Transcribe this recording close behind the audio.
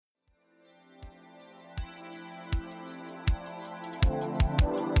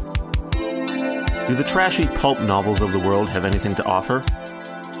Do the trashy pulp novels of the world have anything to offer?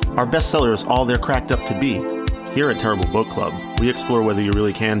 Are bestsellers all they're cracked up to be? Here at Terrible Book Club, we explore whether you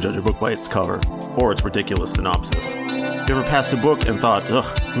really can judge a book by its cover, or its ridiculous synopsis. You ever passed a book and thought,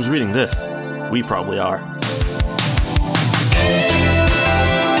 ugh, who's reading this? We probably are.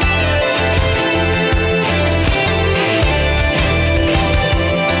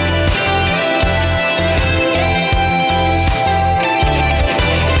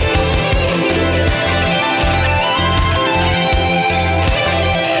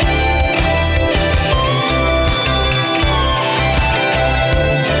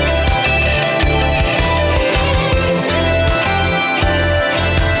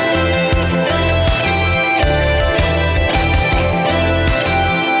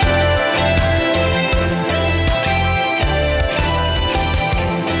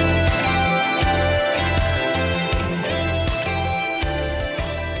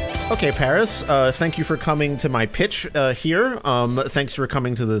 Okay, Paris, thank you for coming to my pitch here. Thanks for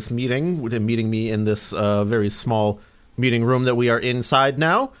coming to this meeting, meeting me in this very small meeting room that we are inside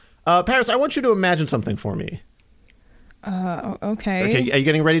now. Paris, I want you to imagine something for me. Okay. Are you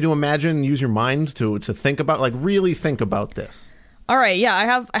getting ready to imagine and use your mind to think about, like, really think about this? All right,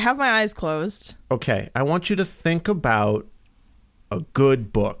 yeah, I have my eyes closed. Okay, I want you to think about a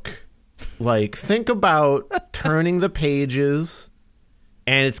good book. Like, think about turning the pages...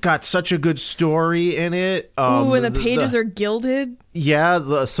 And it's got such a good story in it. Ooh, and the pages are gilded.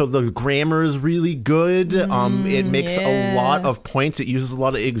 Yeah, so the grammar is really good. It makes a lot of points. It uses a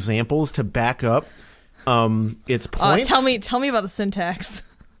lot of examples to back up its points. Tell me about the syntax.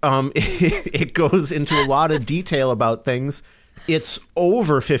 It goes into a lot of detail about things. It's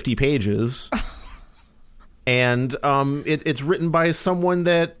over 50 pages. And it's written by someone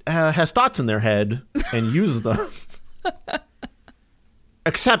that has thoughts in their head and uses them.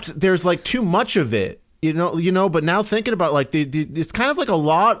 Except there's like too much of it, you know. But now thinking about like it's kind of like a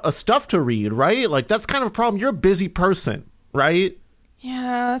lot of stuff to read, right? Like that's kind of a problem. You're a busy person, right?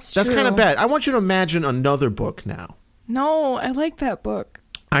 Yeah, that's true. That's kind of bad. I want you to imagine another book now. No, I like that book.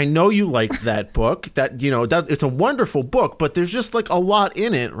 I know you like that book. That it's a wonderful book, but there's just like a lot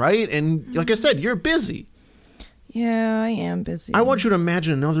in it, right? And like I said, you're busy. Yeah, I am busy. I want you to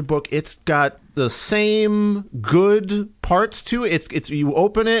imagine another book. It's got the same good parts to it. It's you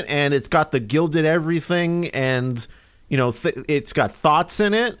open it and it's got the gilded everything, and it's got thoughts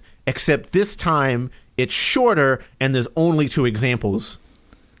in it. Except this time it's shorter and there's only 2 examples.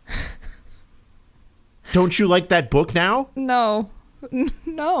 Don't you like that book now? No.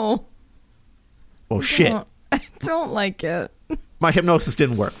 Well, shit. I don't like it. My hypnosis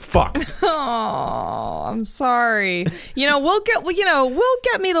didn't work. Fuck. Oh, I'm sorry. We'll get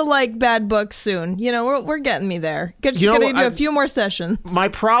me to like bad books soon. We're getting me there. Just gonna do a few more sessions. My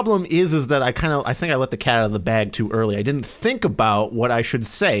problem is that I think I let the cat out of the bag too early. I didn't think about what I should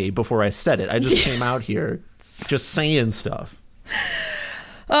say before I said it. I just came out here just saying stuff.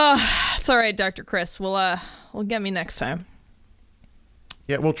 It's all right, Dr. Chris. We'll get me next time.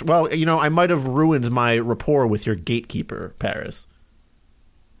 Yeah, well, I might have ruined my rapport with your gatekeeper, Paris.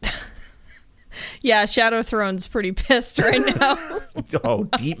 Yeah, Shadow Throne's pretty pissed right now. Oh,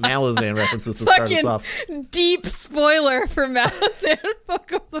 deep Malazan references to start us off. Deep spoiler for Malazan,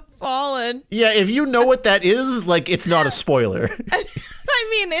 Book of the Fallen. Yeah, if you know what that is, like, it's not a spoiler. I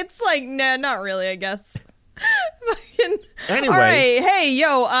mean, it's like, nah, not really, I guess. Anyway. All right, hey,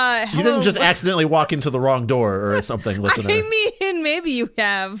 yo, hello. You didn't just accidentally walk into the wrong door or something, listener. I mean, maybe you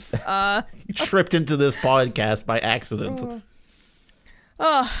have. You tripped into this podcast by accident.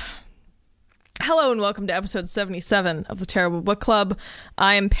 Hello and welcome to episode 77 of the Terrible Book Club.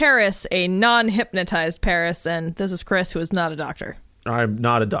 I am Paris, a non-hypnotized Paris, and this is Chris, who is not a doctor. I'm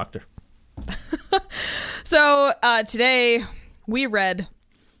not a doctor. So, today we read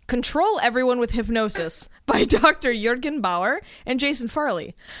Control Everyone with Hypnosis by Dr. Jürgen Bauer and Jason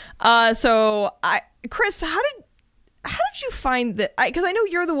Farley. Chris, how did you find that? Because I know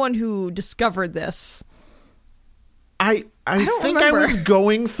you're the one who discovered this. I think remember. I was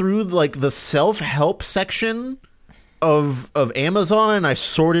going through like the self-help section of Amazon, and I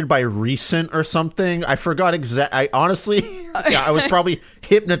sorted by recent or something. I forgot I honestly, I was probably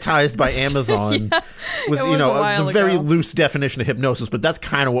hypnotized by Amazon. Yeah, with it's a very loose definition of hypnosis, but that's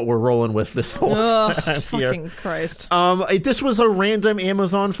kind of what we're rolling with this whole time here. Fucking Christ! This was a random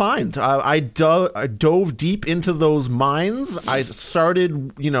Amazon find. I dove deep into those mines. I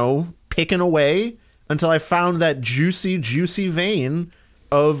started, picking away until I found that juicy vein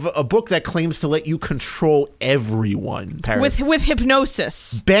of a book that claims to let you control everyone, Paris. With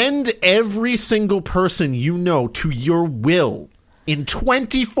hypnosis. Bend every single person you know to your will in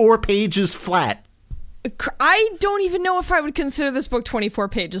 24 pages flat. I don't even know if I would consider this book 24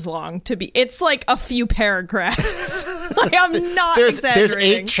 pages long to be. It's like a few paragraphs. Like, I'm not exaggerating. There's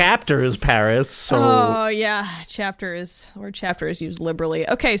 8 chapters, Paris. So oh yeah, word chapter is used liberally.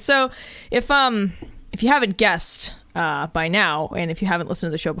 Okay, so if you haven't guessed by now, and if you haven't listened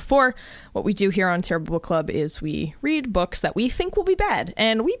to the show before, what we do here on Terrible Book Club is we read books that we think will be bad,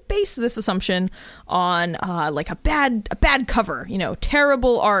 and we base this assumption on like a bad cover,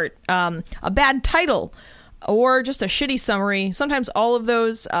 terrible art, a bad title, or just a shitty summary. Sometimes all of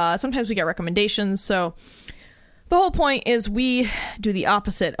those. Sometimes we get recommendations. So the whole point is we do the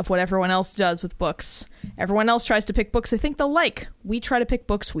opposite of what everyone else does with books. Everyone else tries to pick books they think they'll like. We try to pick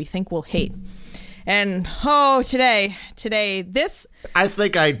books we think we'll hate. And today, this... I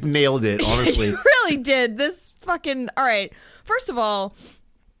think I nailed it, honestly. You really did. This fucking... All right. First of all,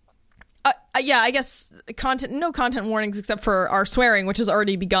 I guess no content warnings except for our swearing, which has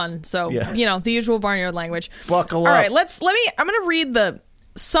already begun. So, the usual barnyard language. Buckle up. All right, I'm going to read the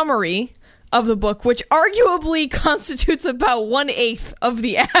summary of the book, which arguably constitutes about 1/8 of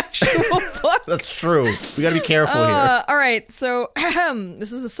the actual book. That's true. We gotta be careful here. All right, so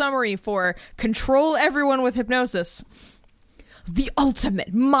this is the summary for Control Everyone with Hypnosis. The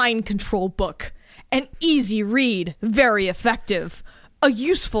ultimate mind control book. An easy read, very effective. A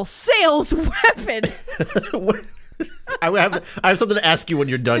useful sales weapon. I have something to ask you when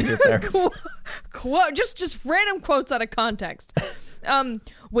you're done here, Paris. Just random quotes out of context.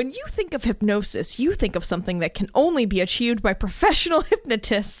 When you think of hypnosis, you think of something that can only be achieved by professional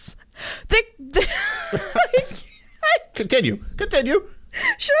hypnotists. Continue. Should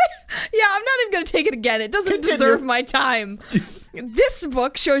I? Yeah, I'm not even going to take it again. It doesn't deserve my time. This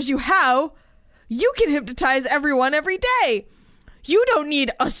book shows you how you can hypnotize everyone every day. You don't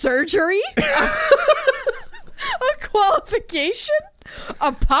need a surgery, a qualification,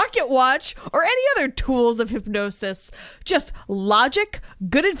 a pocket watch, or any other tools of hypnosis. Just logic,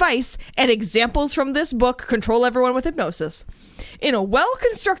 good advice, and examples from this book, Control Everyone with Hypnosis. In a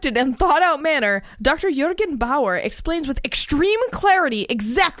well-constructed and thought-out manner, Dr. Jürgen Bauer explains with extreme clarity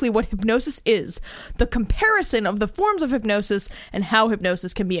exactly what hypnosis is, the comparison of the forms of hypnosis, and how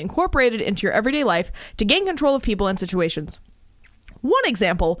hypnosis can be incorporated into your everyday life to gain control of people and situations. One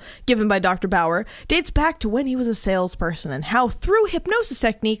example, given by Dr. Bauer, dates back to when he was a salesperson and how, through hypnosis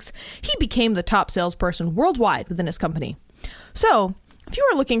techniques, he became the top salesperson worldwide within his company. So, if you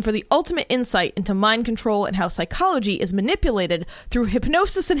are looking for the ultimate insight into mind control and how psychology is manipulated through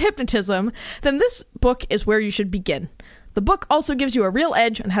hypnosis and hypnotism, then this book is where you should begin. The book also gives you a real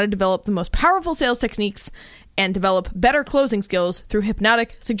edge on how to develop the most powerful sales techniques and develop better closing skills through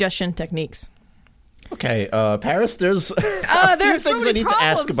hypnotic suggestion techniques. Okay, Paris, there's a few things I need to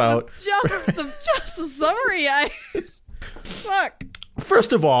ask about. Just the summary. Fuck.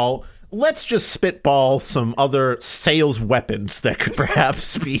 First of all, let's just spitball some other sales weapons that could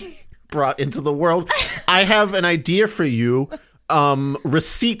perhaps be brought into the world. I have an idea for you.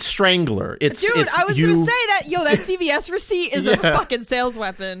 Receipt strangler. I was gonna say that. That CVS receipt is a fucking sales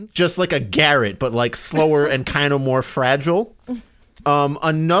weapon. Just like a Garrett, but like slower and kind of more fragile.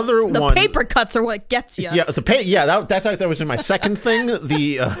 Another one. The paper cuts are what gets you. Yeah, that was in my second thing.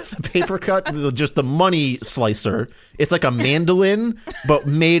 The paper cut, just the money slicer. It's like a mandolin, but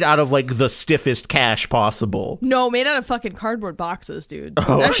made out of like the stiffest cash possible. No, made out of fucking cardboard boxes, dude.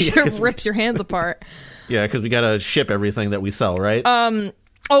 That shit rips your hands apart. Yeah, because we gotta ship everything that we sell, right?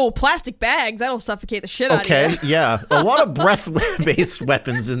 Plastic bags. That'll suffocate the shit out of you. Okay, yeah. A lot of breath-based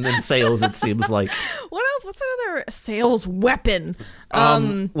weapons in sales, it seems like. What else? What's another sales weapon? A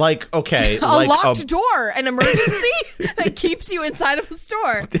locked door. An emergency that keeps you inside of a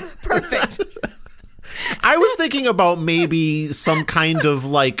store. Perfect. I was thinking about maybe some kind of,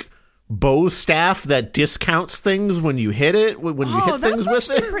 like, bow staff that discounts things when you hit it, when you hit things with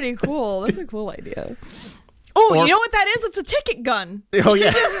it. That's pretty cool. That's a cool idea. Oh, you know what that is? It's a ticket gun. Oh,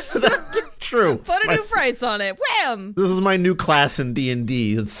 yeah. True. Put a new price on it. Wham! This is my new class in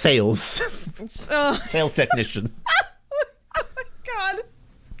D&D. It's sales. Sales technician. Oh, my God.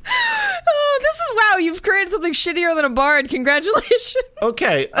 Wow, you've created something shittier than a bard. Congratulations.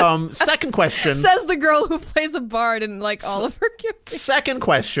 Okay, second question. Says the girl who plays a bard in, like, all of her campaigns. Second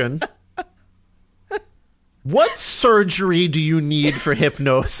question. What surgery do you need for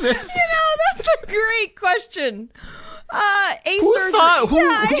hypnosis? That's a great question.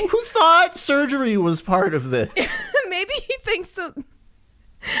 Surgery. Who thought surgery was part of this? Maybe he thinks that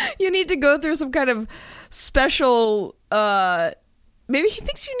you need to go through some kind of special... maybe he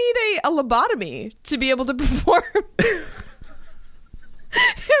thinks you need a lobotomy to be able to perform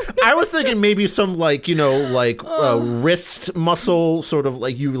hypnosis I was thinking maybe some wrist muscle, sort of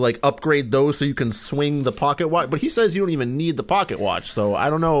like you like upgrade those so you can swing the pocket watch. But he says you don't even need the pocket watch, so I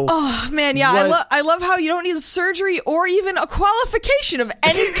don't know. Oh man, yeah, I love how you don't need surgery or even a qualification of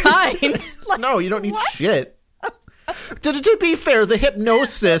any kind. No, you don't need shit. To be fair, the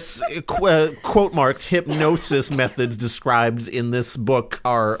hypnosis, quote marks, hypnosis methods described in this book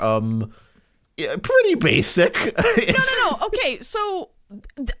are pretty basic. No. Okay, so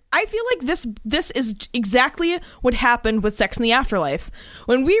I feel like this is exactly what happened with Sex in the Afterlife.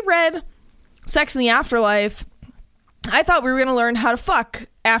 When we read Sex in the Afterlife, I thought we were going to learn how to fuck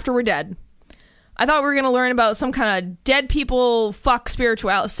after we're dead. I thought we were going to learn about some kind of dead people fuck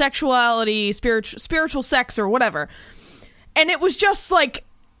sexuality, spiritual sex or whatever. And it was just like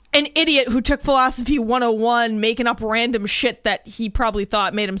an idiot who took Philosophy 101 making up random shit that he probably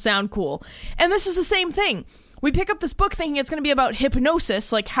thought made him sound cool. And this is the same thing. We pick up this book thinking it's going to be about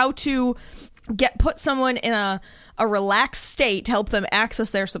hypnosis, like how to put someone in a relaxed state to help them access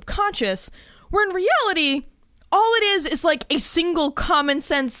their subconscious, where in reality, all it is like a single common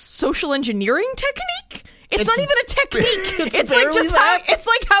sense social engineering technique. It's not even a technique. It's like just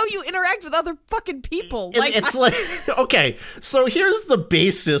how you interact with other fucking people. Okay, so here's the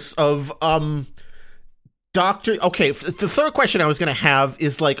basis of Doctor. Okay, the third question I was going to have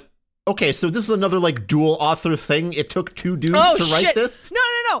is like, okay, so this is another like dual author thing. It took two dudes to write this.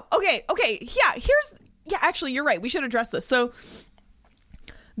 No. Okay. Yeah. Actually, you're right. We should address this. So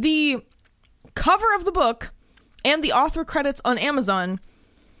the cover of the book and the author credits on Amazon,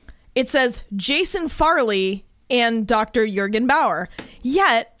 it says Jason Farley and Dr. Jürgen Bauer.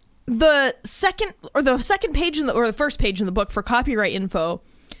 Yet the second page or the first page in the book for copyright info,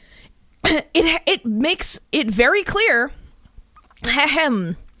 it makes it very clear.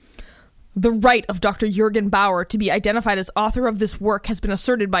 The right of Dr. Jürgen Bauer to be identified as author of this work has been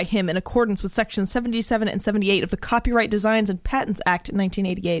asserted by him in accordance with Sections 77 and 78 of the Copyright Designs and Patents Act in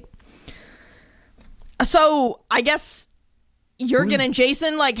 1988. So, I guess Jürgen and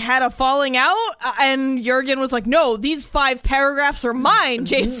Jason, like, had a falling out, and Jürgen was like, no, these 5 paragraphs are mine,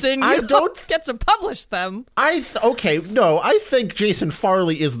 Jason. You don't get to publish them. I think Jason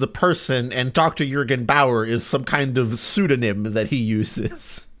Farley is the person, and Dr. Jürgen Bauer is some kind of pseudonym that he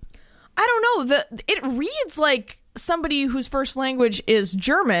uses. I don't know. It reads like somebody whose first language is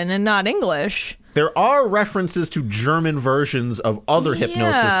German and not English. There are references to German versions of other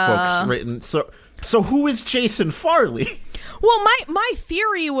hypnosis books written. So who is Jason Farley? Well, my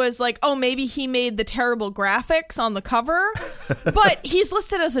theory was like, oh, maybe he made the terrible graphics on the cover, but he's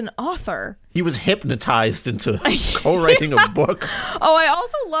listed as an author. He was hypnotized into co-writing a book. Oh, I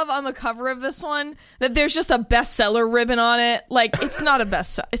also love on the cover of this one that there's just a bestseller ribbon on it. Like, it's not a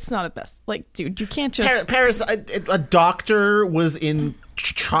bestseller. It's not a best. Like, dude, you can't just... Paris, a doctor was in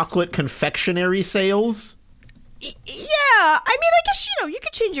chocolate confectionery sales. Yeah, I mean, I guess, you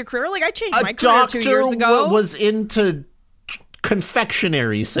could change your career. Like, I changed my career 2 years ago. A doctor was into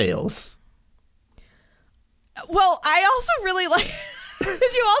confectionery sales. Well, I also really like...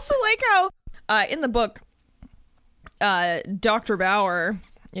 Did you also like how in the book, Dr. Bauer,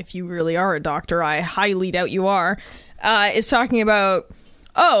 if you really are a doctor, I highly doubt you are, is talking about,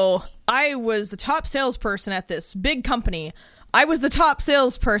 oh, I was the top salesperson at this big company. I was the top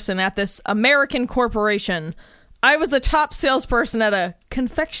salesperson at this American corporation. I was the top salesperson at a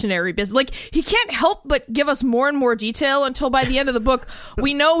confectionery business. Like, he can't help but give us more and more detail until by the end of the book,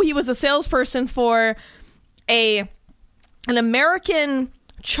 we know he was a salesperson for an American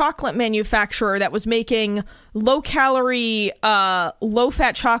chocolate manufacturer that was making low-calorie,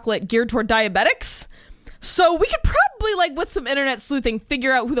 low-fat chocolate geared toward diabetics. So we could probably, like, with some internet sleuthing,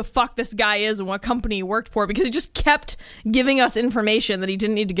 figure out who the fuck this guy is and what company he worked for, because he just kept giving us information that he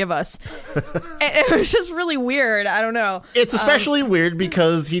didn't need to give us. And it was just really weird. I don't know. It's especially weird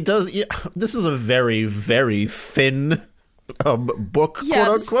because he does... This is a very, very thin... book, quote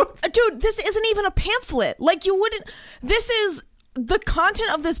unquote. Dude, this isn't even a pamphlet. Like, you wouldn't... This is... The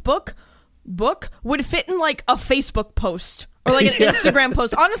content of this book would fit in, like, a Facebook post. Or, like, an Instagram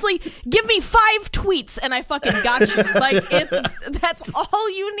post. Honestly, give me 5 tweets and I fucking got you. Like, that's all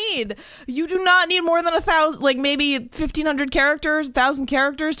you need. You do not need more than 1,000, like, maybe 1,500 characters, 1,000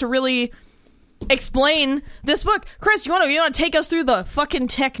 characters to really explain this book. Chris, you want to take us through the fucking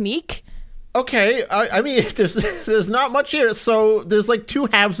technique? Okay, I mean, there's not much here. So there's like 2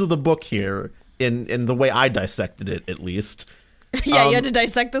 halves of the book here, in the way I dissected it, at least. Yeah, you had to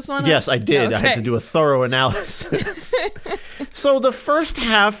dissect this one? Yes, I did. Okay. I had to do a thorough analysis. So the first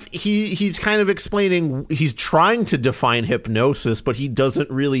half, he's kind of explaining, he's trying to define hypnosis, but he doesn't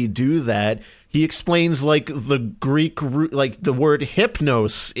really do that. he explains like the Greek root, like the word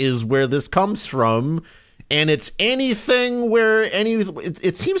hypnos is where this comes from, and it's anything where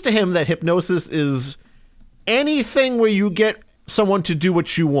it seems to him that hypnosis is anything where you get someone to do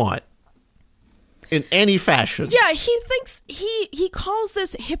what you want in any fashion. Yeah, he thinks he calls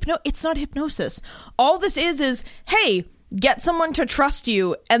this it's not hypnosis. All this is hey, get someone to trust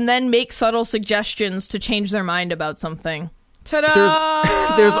you and then make subtle suggestions to change their mind about something.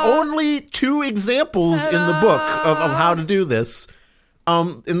 Ta-da! There's only 2 examples in the book of how to do this.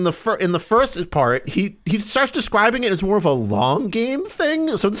 In the first part, he starts describing it as more of a long game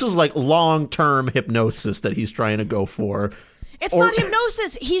thing. So this is like long-term hypnosis that he's trying to go for. It's not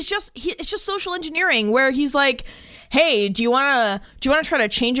hypnosis. It's just social engineering where he's like, "Hey, do you want to try to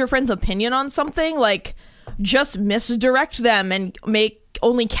change your friend's opinion on something? Like, just misdirect them and make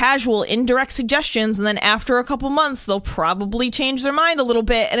only casual, indirect suggestions, and then after a couple months, they'll probably change their mind a little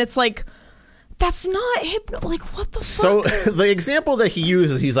bit." And it's like, that's not like, what the fuck? So the example that he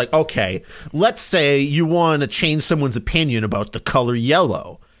uses, he's like, okay, let's say you want to change someone's opinion about the color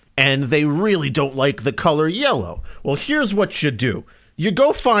yellow, and they really don't like the color yellow. Well, here's what you do. You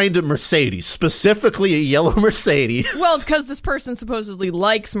go find a Mercedes, specifically a yellow Mercedes. Well, it's because this person supposedly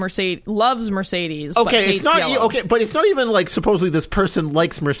loves Mercedes. Okay, but it's not yellow. Okay, but it's not even like supposedly this person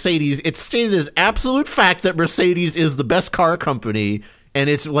likes Mercedes. It's stated as absolute fact that Mercedes is the best car company, and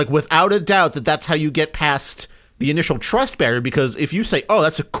it's like without a doubt that's how you get past the initial trust barrier. Because if you say, "Oh,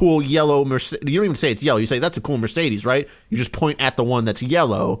 that's a cool yellow Mercedes," you don't even say it's yellow. You say that's a cool Mercedes, right? You just point at the one that's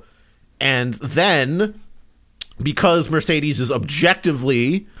yellow, and then, because Mercedes is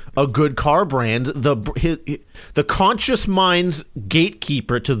objectively a good car brand, the conscious mind's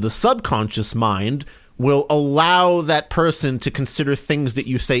gatekeeper to the subconscious mind will allow that person to consider things that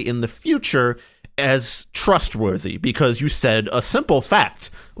you say in the future as trustworthy because you said a simple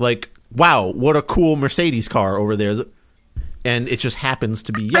fact, like, "Wow, what a cool Mercedes car over there." And it just happens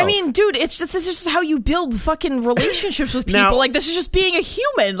to be yellow. I mean, dude, this is just how you build fucking relationships with people. Now, like, this is just being a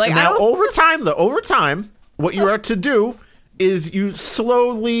human. Like, now, over time, what you are to do is you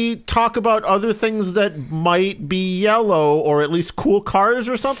slowly talk about other things that might be yellow, or at least cool cars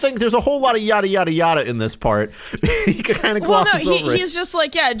or something. There's a whole lot of yada yada yada in this part. He kind of glosses over it. He's just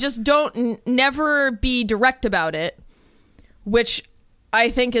like, yeah, just never be direct about it, which I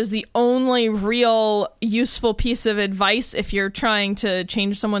think is the only real useful piece of advice if you're trying to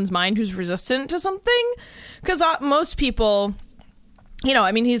change someone's mind who's resistant to something. Because most people,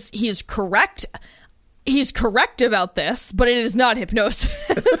 I mean, he's correct. He's correct about this, but it is not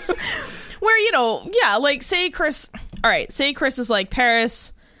hypnosis. Where, like, say Chris is like,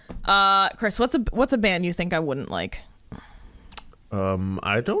 Paris, Chris, what's a band you think I wouldn't like?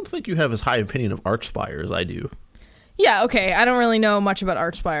 I don't think you have as high opinion of Archspire as I do. Yeah, okay. I don't really know much about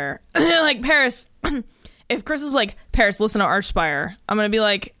Archspire. Like, Paris, if Chris is like, "Paris, listen to Archspire," I'm going to be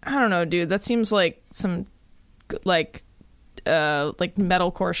like, "I don't know, dude. That seems like some, like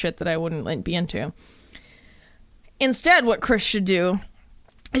metalcore shit that I wouldn't be into." Instead, what Chris should do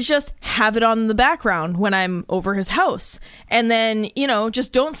is just have it on in the background when I'm over his house. And then,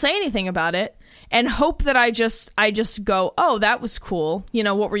 just don't say anything about it and hope that I just go, "Oh, that was cool.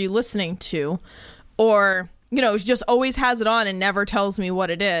 What were you listening to?" Or, just always has it on and never tells me what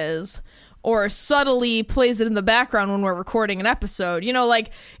it is, or subtly plays it in the background when we're recording an episode.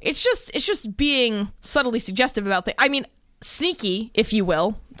 Like, it's just being subtly suggestive about things. I mean, sneaky, if you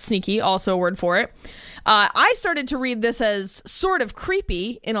will. Sneaky, also a word for it. I started to read this as sort of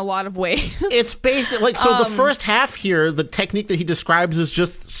creepy in a lot of ways. It's basically the first half here, the technique that he describes is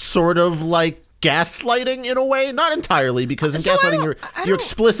just sort of like gaslighting in a way, not entirely, because in gaslighting you're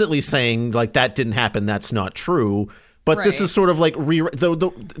explicitly saying like that didn't happen, that's not true. But right. This is sort of like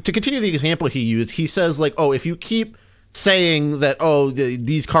to continue the example he used. He says like, "Oh, if you keep saying that,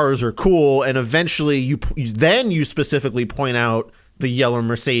 these cars are cool, and eventually you specifically point out the yellow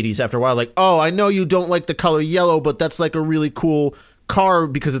Mercedes after a while, like, oh, I know you don't like the color yellow, but that's like a really cool car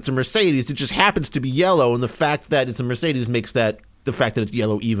because it's a Mercedes. It just happens to be yellow, and the fact that it's a Mercedes makes the fact that it's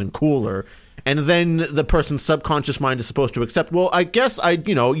yellow even cooler." And then the person's subconscious mind is supposed to accept, well, I guess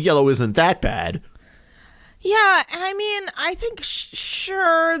yellow isn't that bad. Yeah, and I mean, I think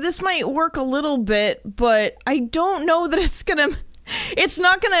sure this might work a little bit, but I don't know that it's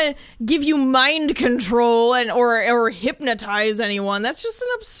not gonna give you mind control or hypnotize anyone. That's just an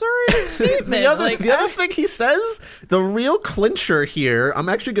absurd statement. the other thing he says, the real clincher here. I'm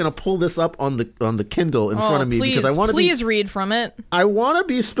actually gonna pull this up on the Kindle in front of me because I want to please read from it. I want to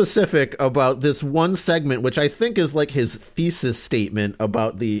be specific about this one segment, which I think is like his thesis statement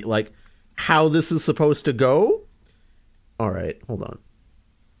about the how this is supposed to go. All right, hold on.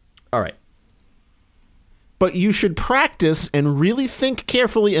 All right. but you should practice and really think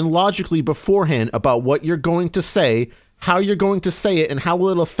carefully and logically beforehand about what you're going to say, how you're going to say it, and how will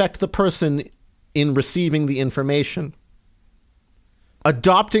it affect the person in receiving the information.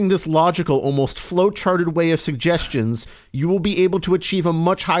 Adopting this logical, almost flow-charted way of suggestions, you will be able to achieve a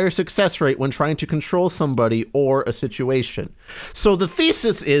much higher success rate when trying to control somebody or a situation. So the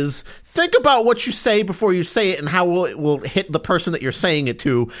thesis is, think about what you say before you say it and how it will hit the person that you're saying it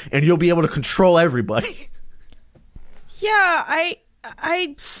to, and you'll be able to control everybody. Yeah,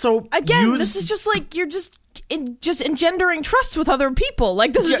 So again, this is just like you're just engendering trust with other people.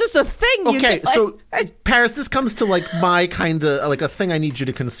 Like, this is just a thing. Okay, so Paris, this comes to like my kind of like a thing I need you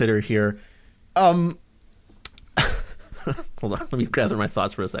to consider here. Hold on, let me gather my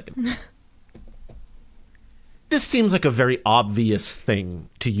thoughts for a second. This seems like a very obvious thing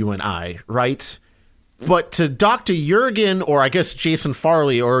to you and I, right? But to Dr. Jurgen, or I guess Jason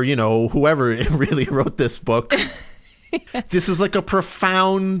Farley, or, you know, whoever really wrote this book, this is like a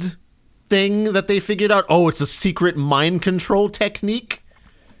profound thing that they figured out. Oh, it's a secret mind control technique.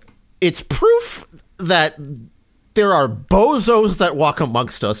 It's proof that there are bozos that walk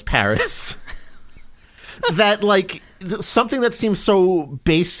amongst us, Paris. That, like, something that seems so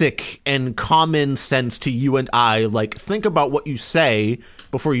basic and common sense to you and I, like, think about what you say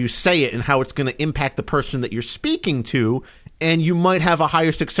before you say it and how it's going to impact the person that you're speaking to, and you might have a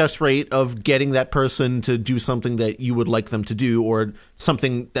higher success rate of getting that person to do something that you would like them to do, or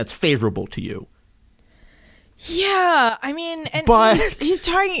something that's favorable to you. Yeah, I mean, and but he's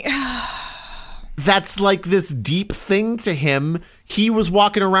talking... That's like this deep thing to him. He was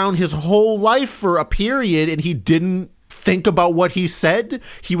walking around his whole life for a period, and he didn't think about what he said.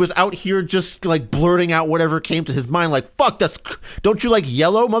 He was out here just like blurting out whatever came to his mind, like, fuck, don't you like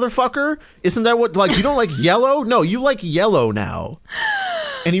yellow, motherfucker? Isn't that what, like, you don't like yellow? No, you like yellow now.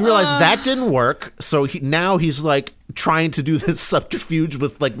 And he realized that didn't work, so now he's like trying to do this subterfuge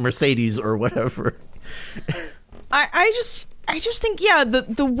with like Mercedes or whatever. I just think, yeah,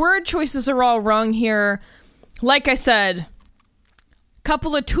 the word choices are all wrong here. Like I said,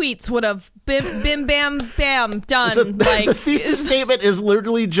 couple of tweets would have bim bam bam done. The thesis statement is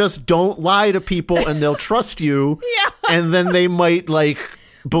literally just don't lie to people and they'll trust you. Yeah. And then they might like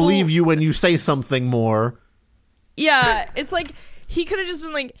believe you when you say something more. Yeah, it's like he could have just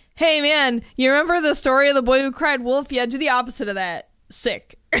been like, hey man, you remember the story of the boy who cried wolf? Yeah, do the opposite of that.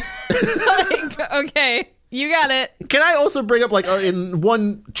 Sick. Like, okay. You got it. Can I also bring up, like, in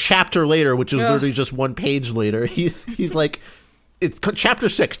one chapter later, which is literally just one page later, he's like, it's chapter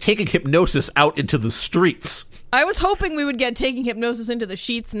 6, taking hypnosis out into the streets. I was hoping we would get taking hypnosis into the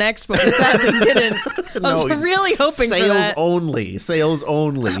sheets next, but we sadly didn't. I was really hoping for that. Sales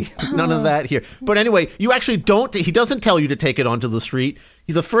only. None of that here. But anyway, you actually don't, he doesn't tell you to take it onto the street.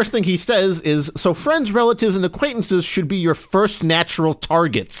 The first thing he says is, so friends, relatives, and acquaintances should be your first natural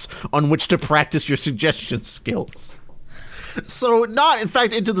targets on which to practice your suggestion skills. So not, in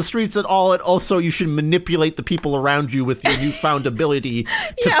fact, into the streets at all, and also you should manipulate the people around you with your newfound ability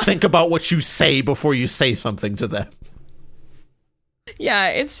to think about what you say before you say something to them. Yeah,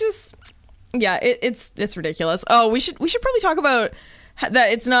 it's just, yeah, it's ridiculous. Oh, we should probably talk about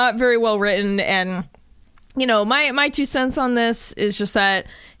that it's not very well written, and you know, my 2 cents on this is just that,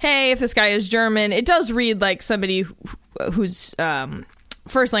 hey, if this guy is German, it does read like somebody whose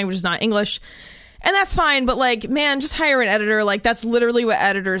first language is not English, and that's fine, but like, man, just hire an editor. Like, that's literally what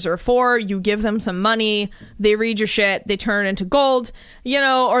editors are for. You give them some money, they read your shit, they turn into gold, you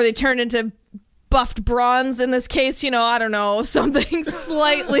know, or they turn into buffed bronze in this case, you know, I don't know, something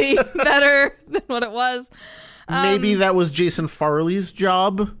slightly better than what it was. Maybe that was Jason Farley's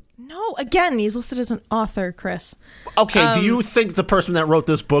job. No, again, he's listed as an author, Chris. Okay, do you think the person that wrote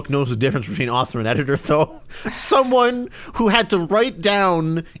this book knows the difference between author and editor, though? Someone who had to write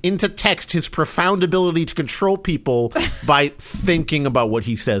down into text his profound ability to control people by thinking about what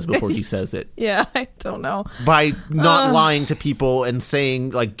he says before he says it. Yeah, I don't know. By not lying to people and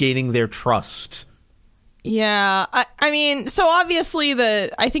saying, like, gaining their trust. Yeah, I mean, so obviously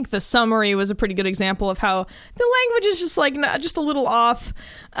I think the summary was a pretty good example of how the language is just like just a little off.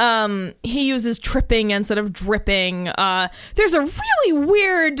 He uses tripping instead of dripping. There's a really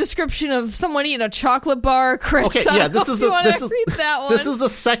weird description of someone eating a chocolate bar. Chris, okay, yeah, this is the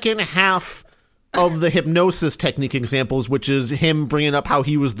second half of the hypnosis technique examples, which is him bringing up how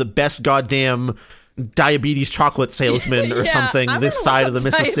he was the best goddamn diabetes chocolate salesman or something this side of the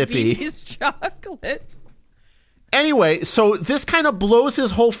Mississippi. Diabetes chocolate. Anyway, so this kind of blows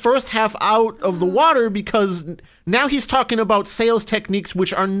his whole first half out of the water because now he's talking about sales techniques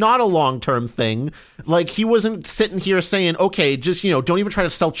which are not a long-term thing. Like, he wasn't sitting here saying, okay, just, don't even try to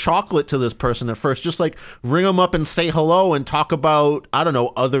sell chocolate to this person at first. Just, like, ring them up and say hello and talk about, I don't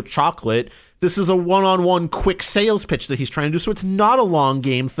know, other chocolate. This is a one-on-one quick sales pitch that he's trying to do, so it's not a long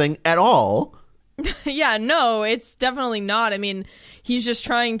game thing at all. Yeah, no, it's definitely not. I mean, he's just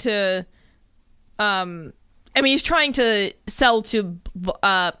trying to... he's trying to sell to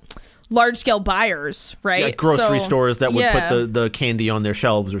large-scale buyers, right? Yeah, grocery stores that would put the candy on their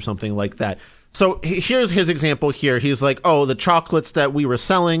shelves or something like that. So here's his example here. He's like, oh, the chocolates that we were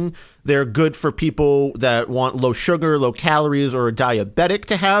selling, they're good for people that want low sugar, low calories, or are diabetic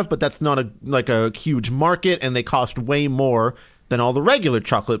to have, but that's not a huge market, and they cost way more than all the regular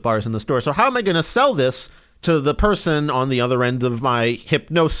chocolate bars in the store. So how am I going to sell this to the person on the other end of my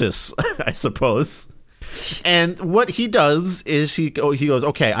hypnosis, I suppose? And what he does is he goes,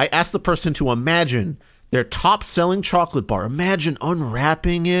 okay, I asked the person to imagine their top-selling chocolate bar. Imagine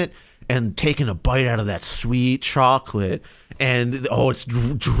unwrapping it and taking a bite out of that sweet chocolate. And, it's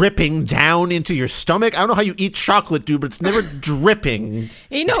dripping down into your stomach. I don't know how you eat chocolate, dude, but it's never dripping.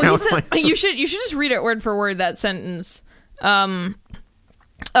 He said, you should just read it word for word, that sentence. But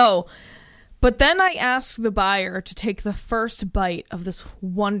then I asked the buyer to take the first bite of this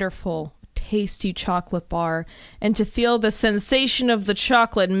wonderful, tasty chocolate bar and to feel the sensation of the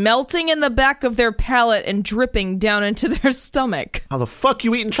chocolate melting in the back of their palate and dripping down into their stomach. How the fuck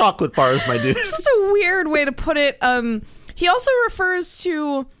you eating chocolate bars, my dude? Just a weird way to put it. He also refers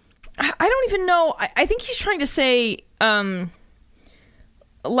to, I don't even know, I think he's trying to say,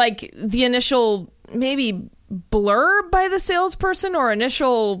 like the initial maybe blurb by the salesperson or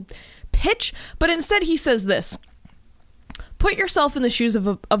initial pitch, but instead he says this: put yourself in the shoes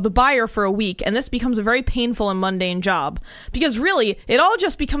of the buyer for a week, and this becomes a very painful and mundane job. Because really, it all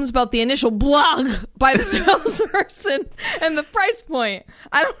just becomes about the initial blog by the salesperson and the price point.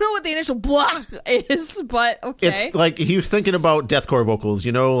 I don't know what the initial blog is, but okay. It's like he was thinking about deathcore vocals,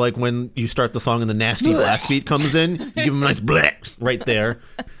 like when you start the song and the nasty blast beat comes in, you give him a nice bleh right there,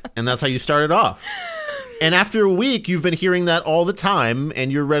 and that's how you start it off. And after a week, you've been hearing that all the time,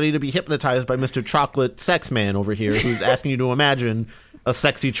 and you're ready to be hypnotized by Mr. Chocolate Sex Man over here, who's asking you to imagine a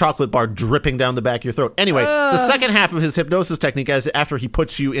sexy chocolate bar dripping down the back of your throat. Anyway, the second half of his hypnosis technique, after he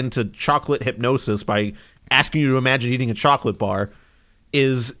puts you into chocolate hypnosis by asking you to imagine eating a chocolate bar,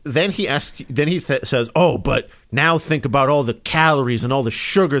 is then he says, oh, but now think about all the calories and all the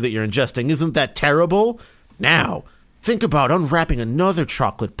sugar that you're ingesting. Isn't that terrible? Now, think about unwrapping another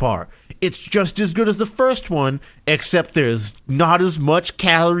chocolate bar. It's just as good as the first one, except there's not as much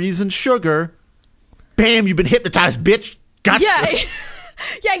calories and sugar. Bam, you've been hypnotized, bitch. Gotcha. Yeah.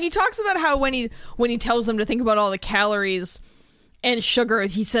 Yeah, he talks about how when he tells them to think about all the calories and sugar,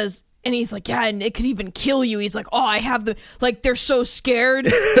 he says, and he's like, yeah, and it could even kill you. He's like, oh, I have they're so scared.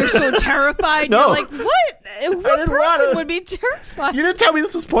 They're so terrified. No. You're like, what person would be terrified? You didn't tell me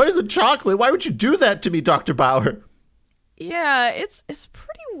this was poisoned chocolate. Why would you do that to me, Dr. Bauer? Yeah, it's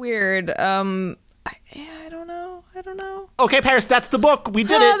pretty weird. I don't know. Okay, Paris, that's the book. We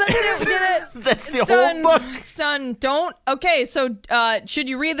did it. That's it. We did it. That's the whole book. It's done. Okay, so should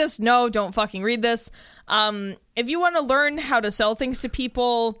you read this? No, don't fucking read this. If you want to learn how to sell things to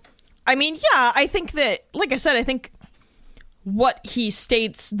people, I mean, yeah, I think that, like I said, I think what he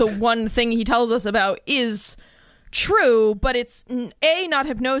states, the one thing he tells us about is true, but it's A, not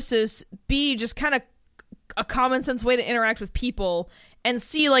hypnosis, B, just kind of a common sense way to interact with people, and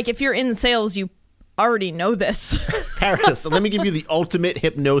C, like, if you're in sales, you already know this. Paris, let me give you the ultimate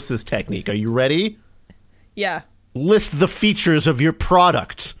hypnosis technique. Are you ready? Yeah. List the features of your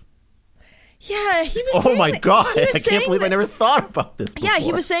product. Yeah, he was saying my God. I can't believe I never thought about this before. Yeah,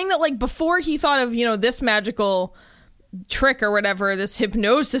 he was saying that, like, before he thought of, this magical trick or whatever, this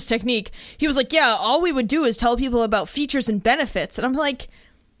hypnosis technique, he was like, yeah, all we would do is tell people about features and benefits. And I'm like,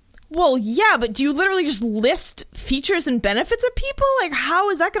 well, yeah, but do you literally just list features and benefits of people? Like, how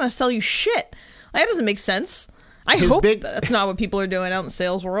is that going to sell you shit? Like, that doesn't make sense. I hope that's not what people are doing out in the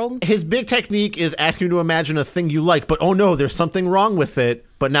sales world. His big technique is asking you to imagine a thing you like, but oh no, there's something wrong with it.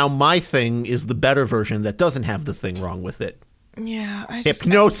 But now my thing is the better version that doesn't have the thing wrong with it. Yeah.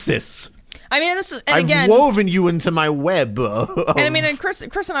 Hypnosis. I mean, this is, and again, I've woven you into my web. And I mean, and Chris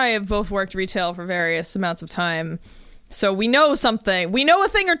and I have both worked retail for various amounts of time. So we know something. We know a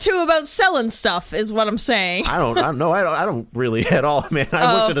thing or two about selling stuff, is what I'm saying. I don't know. I don't really at all, man.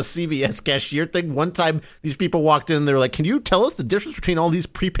 I worked at a CVS cashier thing. One time, these people walked in and they were like, can you tell us the difference between all these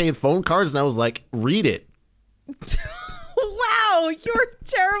prepaid phone cards? And I was like, read it. Wow, you're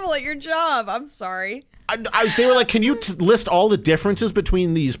terrible at your job. I'm sorry. They were like, can you list all the differences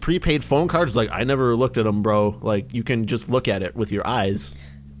between these prepaid phone cards? Like, I never looked at them, bro. Like, you can just look at it with your eyes.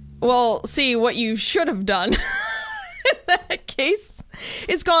 Well, see, what you should have done in that case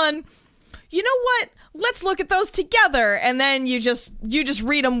is gone, you know what? Let's look at those together. And then you just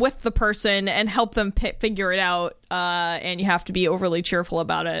read them with the person and help them figure it out. And you have to be overly cheerful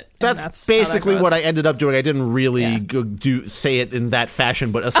about it. That's basically what I ended up doing. I didn't really say it in that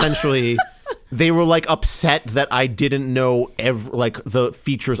fashion, but essentially... They were like upset that I didn't know the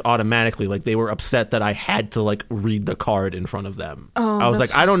features automatically. Like they were upset that I had to like read the card in front of them. I was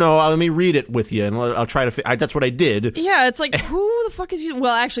like, I don't know. Let me read it with you, and I'll try to. That's what I did. Yeah, it's like who the fuck is you?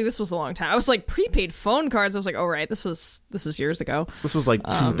 Well, actually, this was a long time. I was like prepaid phone cards. I was like, oh right, this was years ago. This was like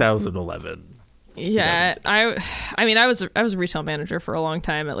 2011. Yeah, I mean, I was a retail manager for a long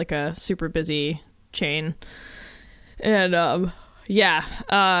time at like a super busy chain, and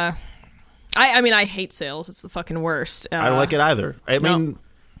I mean, I hate sales. It's the fucking worst. I don't like it either. I mean,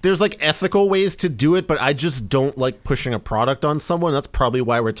 there's like ethical ways to do it, but I just don't like pushing a product on someone. That's probably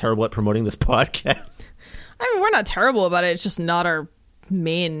why we're terrible at promoting this podcast. I mean, we're not terrible about it. It's just not our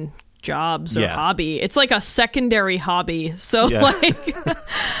main jobs or hobby. It's like a secondary hobby. So like,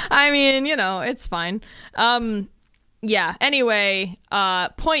 I mean, it's fine. Anyway,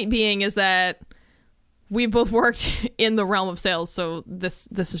 point being is that we've both worked in the realm of sales, so this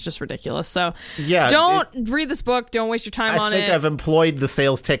is just ridiculous. So don't read this book. Don't waste your time on it. I think I've employed the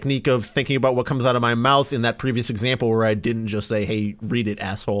sales technique of thinking about what comes out of my mouth in that previous example where I didn't just say, hey, read it,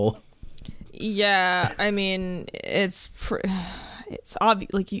 asshole. Yeah, I mean, it's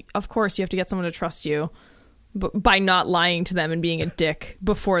obvious. Like, of course, you have to get someone to trust you by not lying to them and being a dick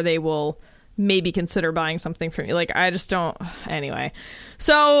before they will maybe consider buying something from you. Like, I just don't... Anyway.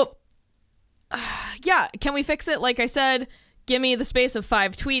 So... can we fix it? Like I said, give me the space of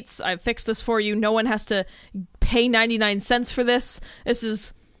 5 tweets. I've fixed this for you. No one has to pay 99 cents for this.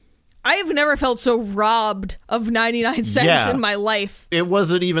 I have never felt so robbed of 99 cents in my life. It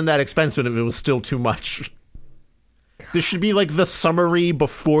wasn't even that expensive. It was still too much. This should be like the summary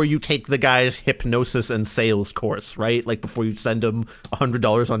before you take the guy's hypnosis and sales course, right? Like before you send him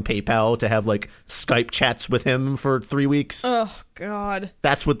 $100 on PayPal to have like Skype chats with him for 3 weeks. Oh, God.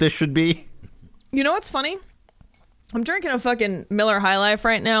 That's what this should be. You know what's funny? I'm drinking a fucking Miller High Life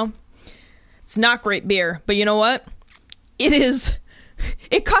right now. It's not great beer, but you know what?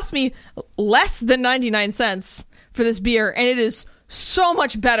 It cost me less than 99 cents for this beer, and it is so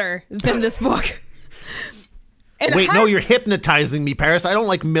much better than this book. And wait, no, you're hypnotizing me, Paris. I don't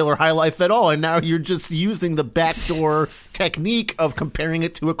like Miller High Life at all, and now you're just using the backdoor technique of comparing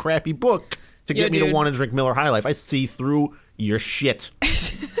it to a crappy book to get me to want to drink Miller High Life. I see through your shit.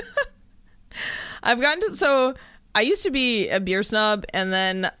 I've gotten to... So, I used to be a beer snob, and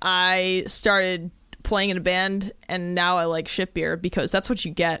then I started playing in a band, and now I like shit beer, because that's what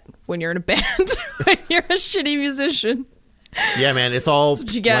you get when you're in a band, when you're a shitty musician. Yeah, man, it's all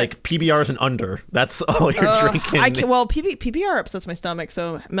like PBRs and under. That's all you're drinking. PBR upsets my stomach,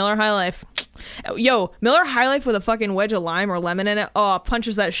 so Miller High Life. Yo, Miller High Life with a fucking wedge of lime or lemon in it,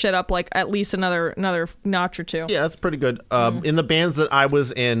 punches that shit up like at least another notch or two. Yeah, that's pretty good. In the bands that I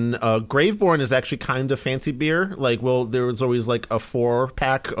was in, Graveborn is actually kind of fancy beer. Like, there was always like a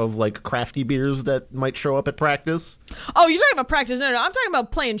 4-pack of like crafty beers that might show up at practice. Oh, you're talking about practice? No, I'm talking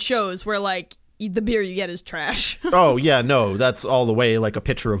about playing shows where like the beer you get is trash. Oh, yeah, no, that's all the way like a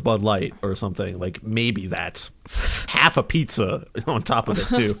pitcher of Bud Light or something. Like, maybe that. Half a pizza on top of it,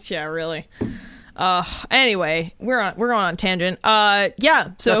 too. Yeah, really. Anyway, we're going on a tangent. So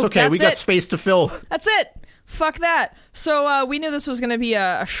that's okay. We got space to fill. That's it. Fuck that. So we knew this was going to be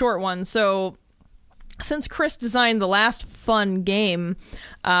a short one. So since Chris designed the last fun game,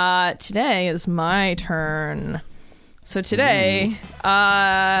 today is my turn. So today,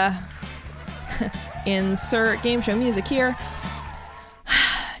 insert game show music here.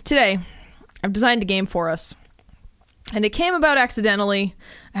 Today, I've designed a game for us. And it came about accidentally.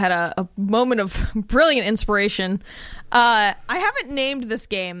 I had a moment of brilliant inspiration. I haven't named this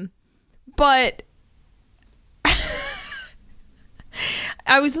game, but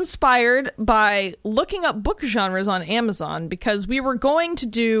I was inspired by looking up book genres on Amazon, because we were going to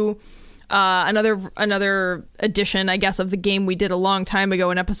do another edition, I guess, of the game we did a long time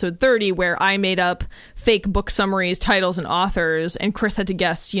ago in episode 30, where I made up fake book summaries, titles, and authors, and Chris had to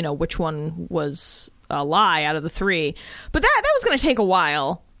guess, which one was a lie out of the 3. But that was going to take a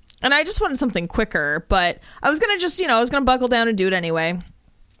while, and I just wanted something quicker, but I was going to I was going to buckle down and do it anyway,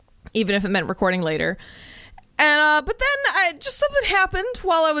 even if it meant recording later. And but then just something happened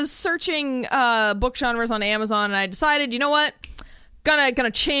while I was searching book genres on Amazon, and I decided, you know what?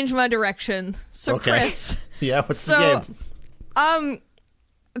 gonna change my direction. So Okay. Chris, Yeah, what's the game?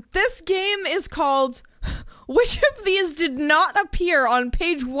 This game is called Which of These Did Not Appear on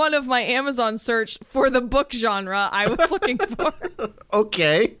page 1 of my Amazon search for the book genre I was looking for?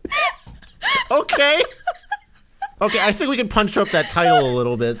 Okay. Okay. Okay, I think we can punch up that title a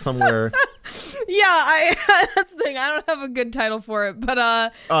little bit somewhere. Yeah, that's the thing. I don't have a good title for it, but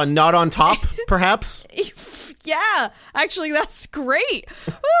Not on top, perhaps? yeah, actually that's great.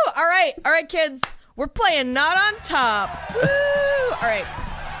 Woo, all right, kids. We're playing Not on Top. Woo! All right.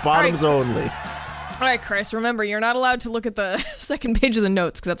 Bottoms only. All right, Chris, remember, you're not allowed to look at the second page of the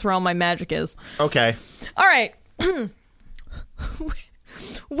notes because that's where all my magic is. Okay. All right.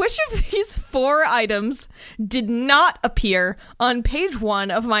 Which of these 4 items did not appear on page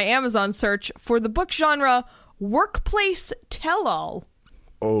 1 of my Amazon search for the book genre workplace tell-all?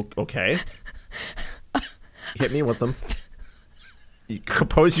 Oh, okay. Hit me with them. You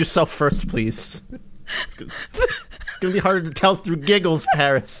compose yourself first, please. It's gonna be harder to tell through giggles,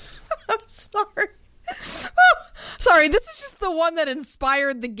 Paris. I'm sorry. Sorry, this is just the one that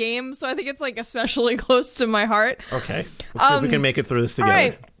inspired the game, so I think it's like especially close to my heart. Okay. Let's see if we can make it through this together. All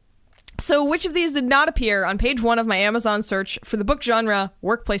right. So which of these did not appear on page 1 of my Amazon search for the book genre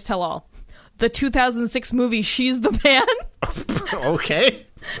workplace tell-all? The 2006 movie She's the Man? Okay.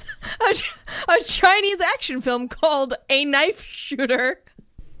 A Chinese action film called A Knife Shooter?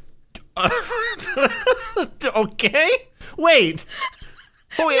 Okay. Wait.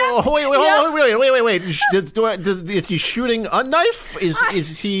 Wait. Is he shooting a knife? Is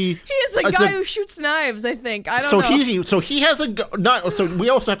he? He is a guy who shoots knives, I think. I don't know. So he has a gun. So we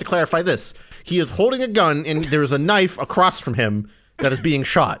also have to clarify this. He is holding a gun, and there's a knife across from him that is being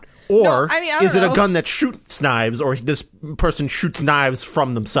shot. Or is it a gun that shoots knives, or this person shoots knives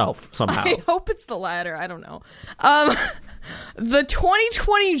from themselves somehow? I hope it's the latter. I don't know. The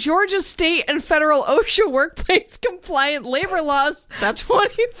 2020 Georgia State and Federal OSHA Workplace Compliant Labor Laws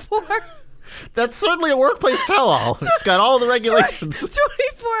 24. That's certainly a workplace tell-all. It's got all the regulations.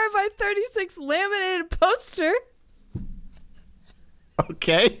 24 by 36 laminated poster.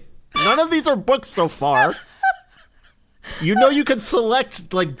 Okay. None of these are books so far. You know you can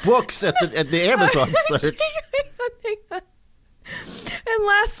select like books at the Amazon search. Hang on. And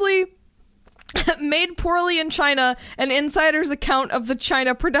lastly, made poorly in China, an insider's account of the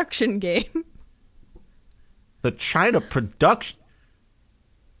China production game. The China production?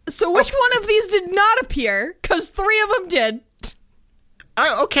 So which one of these did not appear? Because 3 of them did.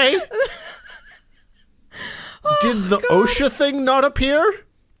 Okay. Did the OSHA thing not appear?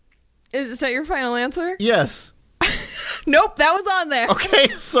 Is that your final answer? Yes. Nope, that was on there. Okay,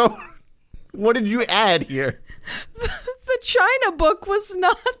 so what did you add here? The China book was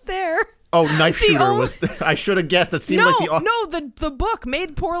not there. Oh, Knife Shooter was. I should have guessed. That seemed like the book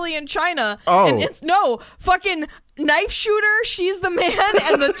made poorly in China. Oh, and it's fucking Knife Shooter. She's the Man,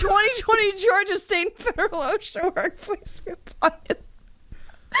 and the 2020 Georgia State Federal OSHA Workplace Compliance.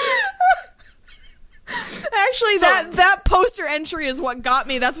 Actually, that poster entry is what got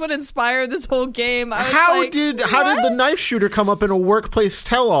me. That's what inspired this whole game. How did the Knife Shooter come up in a workplace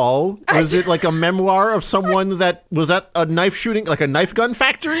tell-all? Was it like a memoir of someone that was at a knife shooting, like a knife gun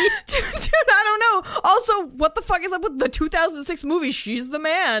factory? Dude, I don't know. Also, what the fuck is up with the 2006 movie She's the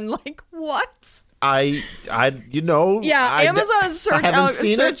Man? Like, what? Amazon search. I haven't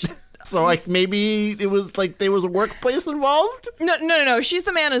seen it. So, like, maybe it was like there was a workplace involved? No. She's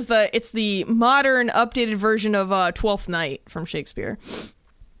the Man it's the modern, updated version of Twelfth Night from Shakespeare.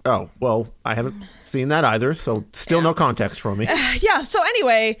 Oh, well, I haven't seen that either, so still no context for me. Yeah, so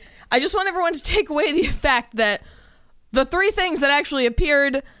anyway, I just want everyone to take away the fact that the 3 things that actually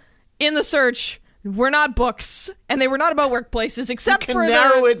appeared in the search were not books, and they were not about workplaces, except for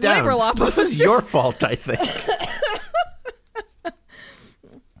the labor law poster. This is your fault, I think.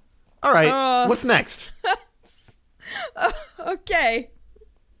 All right, what's next? Okay.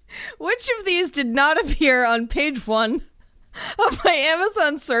 Which of these did not appear on page 1 of my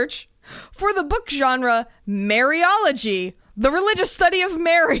Amazon search for the book genre Mariology, the religious study of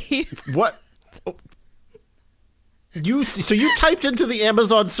Mary? What? You typed into the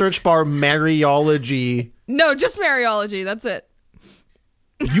Amazon search bar Mariology. No, just Mariology, that's it.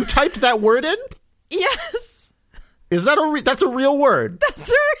 You typed that word in? Yes. Is that that's a real word? That's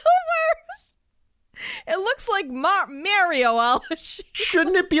a real word. It looks like Mariology.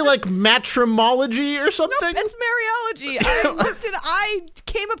 Shouldn't it be like matrimology or something? Nope, it's Mariology. I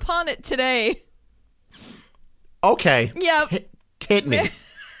came upon it today. Okay. Yeah. Hit me.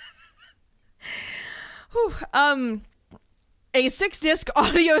 A 6-disc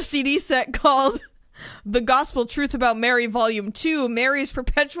audio CD set called The Gospel Truth About Mary, Volume 2, Mary's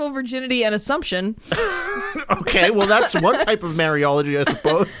Perpetual Virginity and Assumption. Okay, well, that's one type of Mariology, I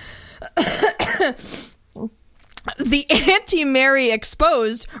suppose. The Anti-Mary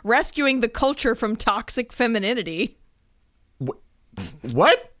Exposed, Rescuing the Culture from Toxic Femininity.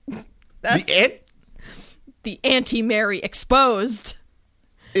 What? That's the Anti-Mary Exposed.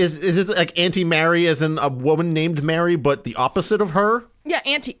 Is it like Anti-Mary as in a woman named Mary, but the opposite of her? Yeah,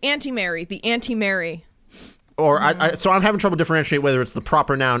 Anti-Mary, the Anti-Mary. Or so I'm having trouble differentiating whether it's the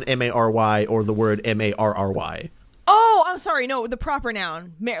proper noun Mary or the word Marry. Oh, I'm sorry. No, the proper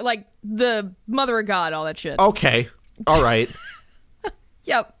noun, like the Mother of God, all that shit. Okay, all right.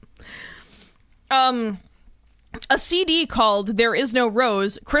 Yep. A CD called "There Is No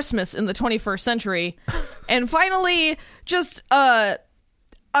Rose: Christmas in the 21st Century," and finally, just a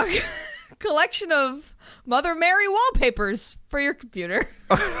collection of Mother Mary wallpapers for your computer.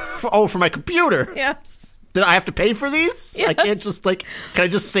 Oh, for my computer. Yes. Did I have to pay for these? Yes. I can't just can I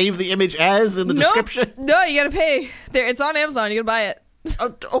just save the image as in the description? No, you gotta pay. There, it's on Amazon. You gotta buy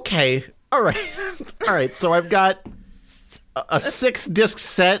it. Okay. All right. All right. So I've got a 6-disc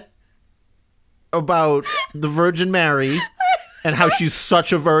set about the Virgin Mary and how she's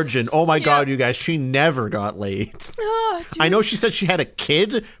such a virgin. Oh my God, you guys, she never got laid. Oh, I know she said she had a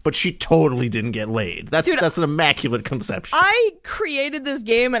kid, but she totally didn't get laid. That's an immaculate conception. I created this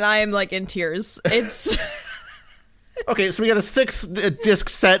game and I am like in tears. It's okay. So we got a 6-disc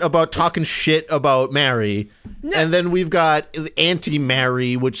set about talking shit about Mary, and then we've got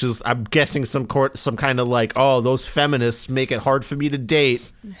Anti-Mary, which is, I'm guessing, some kind of like, oh, those feminists make it hard for me to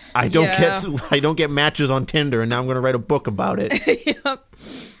date. I don't get matches on Tinder, and now I'm going to write a book about it. Yep.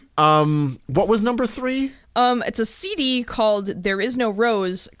 What was number 3? It's a CD called "There Is No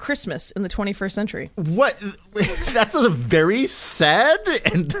Rose: Christmas in the 21st Century." What? That's a very sad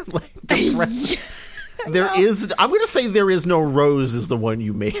and like depressing. I'm going to say "There Is No Rose" is the one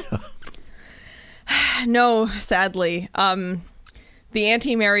you made up. No, sadly. The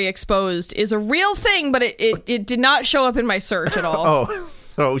Anti-Mary Exposed is a real thing, but it did not show up in my search at all.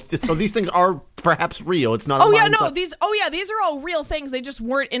 So these things are perhaps real. It's not. These are all real things. They just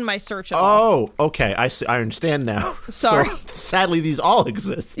weren't in my search at all. Oh, okay. I see, I understand now. Sorry. So, sadly, these all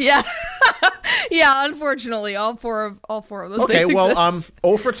exist. Yeah. Yeah, unfortunately, all four of those okay, things exist.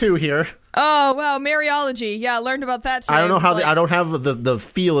 0 for 2 here. Oh, wow, Mariology. Yeah, I learned about that today. I don't know how I don't have the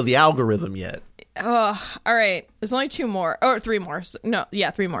feel of the algorithm yet. All right. There's only 2 more. Or 3 more. No,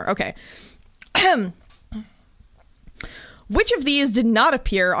 yeah, 3 more. Okay. Which of these did not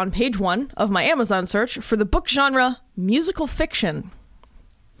appear on page 1 of my Amazon search for the book genre musical fiction?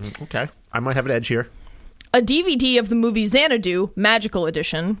 Okay. I might have an edge here. A DVD of the movie Xanadu, Magical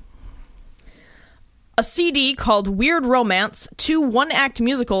Edition. A CD called Weird Romance, 2 one-act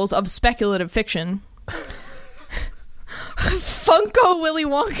musicals of speculative fiction. Funko Willy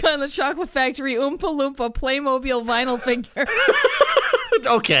Wonka and the Chocolate Factory Oompa Loompa Playmobil vinyl figure.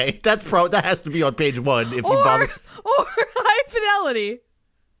 Okay, that has to be on page 1 if you bother. Or High Fidelity.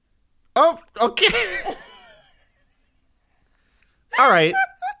 Oh, okay. All right.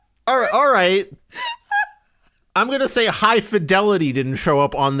 I'm gonna say High Fidelity didn't show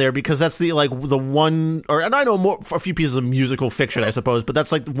up on there because that's the one, and I know a few pieces of musical fiction, I suppose, but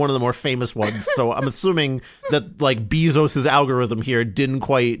that's like one of the more famous ones. So I'm assuming that like Bezos's algorithm here didn't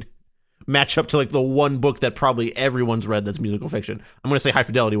quite match up to like the one book that probably everyone's read that's musical fiction. I'm gonna say High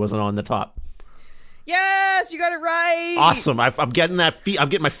Fidelity wasn't on the top. Yes, you got it right. Awesome. I'm getting I'm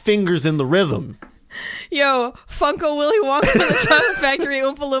getting my fingers in the rhythm. Yo, Funko Willy Wonka and the Chocolate Factory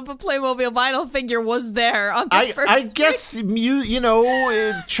Oompa Loompa Playmobil vinyl figure was there on the first I guess,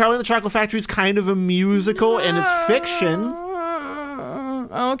 Charlie and the Chocolate Factory is kind of a musical and it's fiction.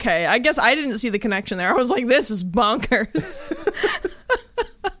 Okay, I guess I didn't see the connection there. I was like, this is bonkers.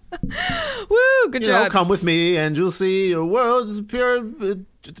 Woo, good job. Come with me and you'll see a world is pure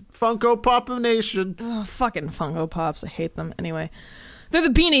Funko Pop nation. Oh, fucking Funko Pops. I hate them. Anyway. They're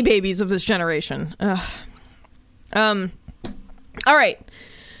the Beanie Babies of this generation. Ugh. All right.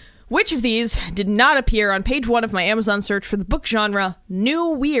 Which of these did not appear on page 1 of my Amazon search for the book genre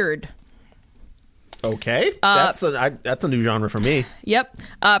New Weird? Okay. That's a new genre for me. Yep.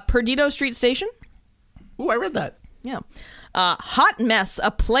 Perdido Street Station. Ooh, I read that. Yeah. Hot Mess, a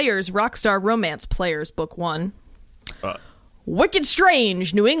Player's Rockstar Romance Players, Book 1. Wicked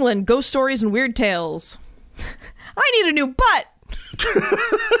Strange, New England Ghost Stories and Weird Tales. I need a new butt.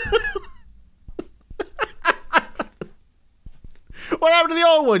 What happened to the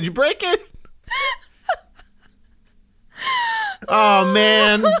old one? Did you break it? Oh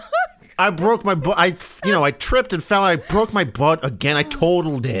man, I broke my butt. I tripped and fell. I broke my butt again. I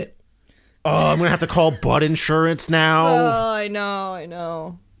totaled it. Oh, I'm gonna have to call butt insurance now. Oh, I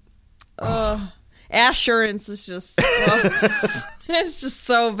know. Assurance is just it's just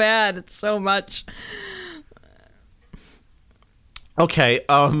so bad. It's so much. Okay,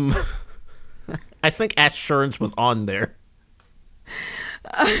 I think assurance was on there.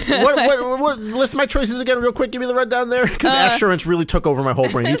 What list my choices again real quick? Give me the rundown there, because assurance really took over my whole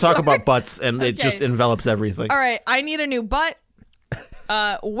brain. You talk about butts and it just envelops everything. All right, I need a new butt.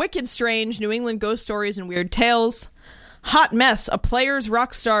 Wicked Strange, New England Ghost Stories and Weird Tales. Hot Mess, A Player's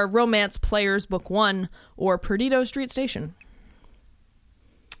Rockstar Romance Players Book 1, or Perdido Street Station.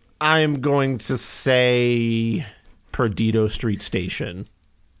 I'm going to say Perdido Street Station.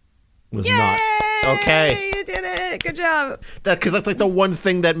 Was Yay! not okay. You did it. Good job. Because that's like the one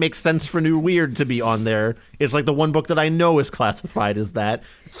thing that makes sense for New Weird to be on there. It's like the one book that I know is classified as that.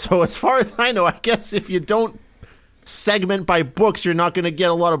 So as far as I know, I guess if you don't segment by books, you're not going to get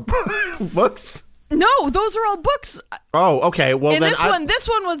a lot of books. No, those are all books. Oh, okay. Well, and then this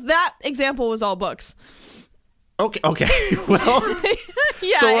one was, that example was all books. Okay. Well,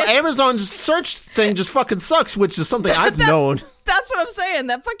 yeah. So Amazon's search thing just fucking sucks, which is something I've known. That's what I'm saying.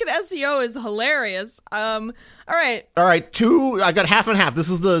 That fucking SEO is hilarious. All right. I got half and half. This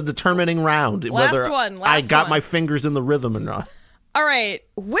is the determining round. Last one. I got my fingers in the rhythm or not. All right.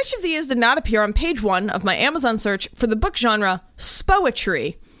 Which of these did not appear on page 1 of my Amazon search for the book genre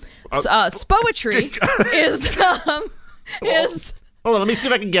spoetry? Spoetry is Hold on, let me see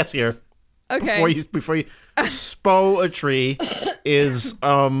if I can guess here. Okay. Before you spoetry is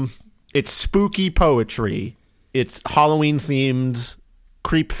it's spooky poetry. It's Halloween themed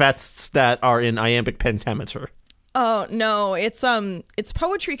creep fests that are in iambic pentameter. Oh no, it's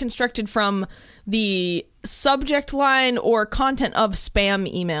poetry constructed from the subject line or content of spam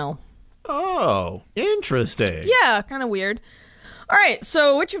email. Oh, interesting. Yeah, kind of weird. All right,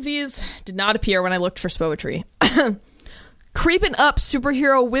 so which of these did not appear when I looked for spoetry? Creeping up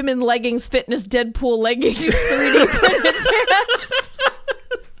superhero women leggings fitness Deadpool leggings 3D printed pants.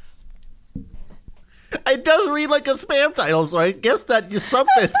 It does read like a spam title, so I guess that is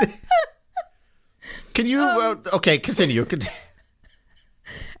something. Can you okay, continue.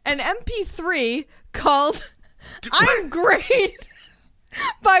 An MP3 called I'm Great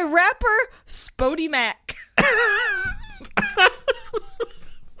by rapper Spodie Mac.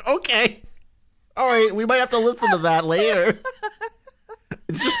 Okay. All right, we might have to listen to that later.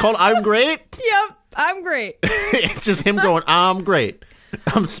 It's just called I'm Great? Yep, I'm great. It's just him going, I'm great.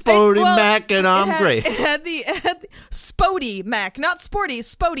 I'm Spodie Mac and I'm great. It had the Spodie Mac, not Sporty,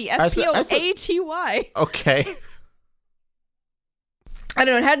 Spodie, S-P-O-A-T-Y. Okay. I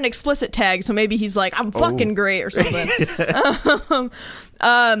don't know, it had an explicit tag, so maybe he's like, I'm fucking great or something.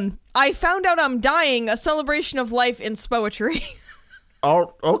 I found out I'm dying, a celebration of life in spoetry.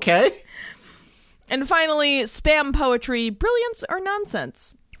 Oh, okay. And finally, spam poetry, brilliance or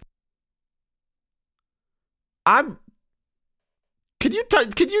nonsense. Could you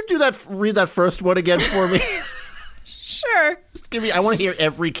do that? Read that first one again for me. Sure. Just give me. I want to hear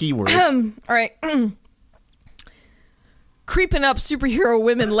every keyword. All right. Creeping up superhero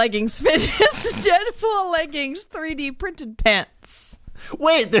women leggings fitness Deadpool leggings 3D printed pants.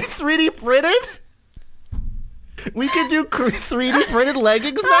 Wait, they're 3D printed? We can do 3D printed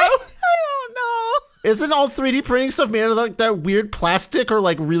leggings now? I don't know. Isn't all 3D printing stuff made out of like that weird plastic or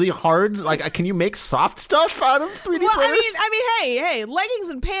like really hard? Like, can you make soft stuff out of 3D printers? I mean, hey, leggings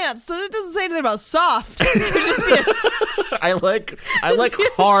and pants. So it doesn't say anything about soft. It could just be I like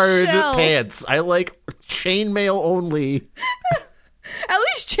hard shell. pants. I like chainmail only. At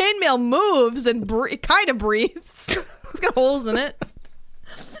least chainmail moves and kind of breathes. It's got holes in it.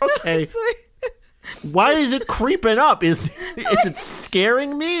 Okay. Why is it creeping up? Is it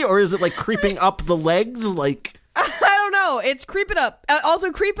scaring me, or is it like creeping up the legs? Like, I don't know. It's creeping up.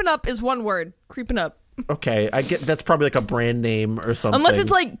 Also, creeping up is one word. Creeping up. Okay, I get that's probably like a brand name or something. Unless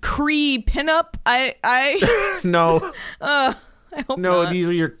it's like Cree pinup. I no. I hope no, not. these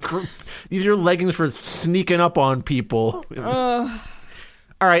are your leggings for sneaking up on people. All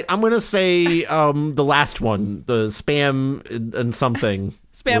right, I'm gonna say the last one, the spam and something.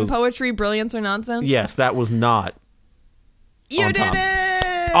 Spam poetry, brilliance or nonsense? Yes, that was not. You on did top.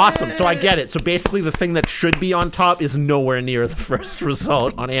 it! Awesome. So I get it. So basically, the thing that should be on top is nowhere near the first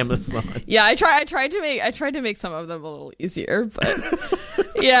result on Amazon. Yeah, I tried to make some of them a little easier, but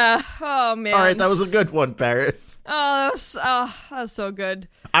Yeah. Oh man. All right, that was a good one, Paris. that was so good.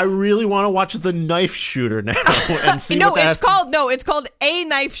 I really want to watch The Knife Shooter now and see No, what it's called A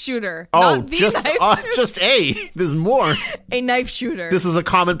Knife Shooter. Oh, not the just knife shooter. just A. There's more. A knife shooter. This is a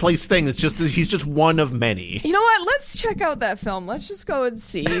commonplace thing. It's just he's just one of many. You know what? Let's check out that film. Let's just go and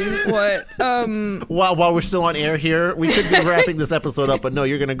see what. While we're still on air here, we could be wrapping this episode up, but no,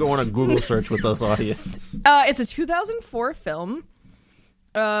 you're gonna go on a Google search with us, audience. It's a 2004 film.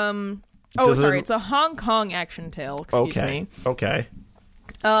 It's a Hong Kong action tale. Excuse me. Okay.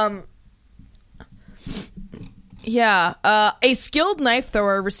 Yeah. A skilled knife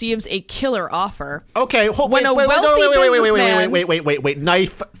thrower receives a killer offer. Okay. Wait.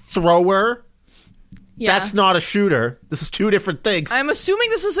 Knife thrower. Yeah. That's not a shooter. This is two different things. I'm assuming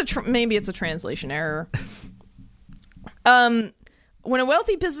this is maybe it's a translation error. When a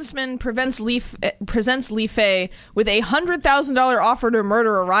wealthy businessman presents Li Fei with a $100,000 offer to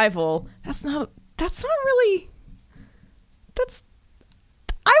murder a rival, that's not really.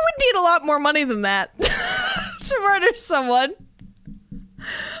 I would need a lot more money than that to murder someone.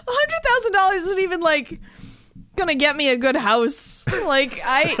 $100,000 isn't even gonna get me a good house.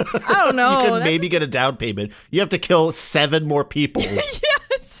 I don't know. You could maybe get a down payment. You have to kill 7 more people.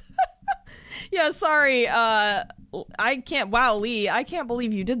 Yes. Yeah. Sorry. I can't. Wow, Lee. I can't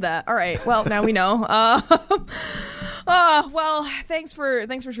believe you did that. All right. Well, now we know. Well, thanks for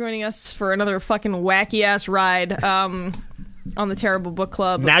joining us for another fucking wacky ass ride. On the Terrible Book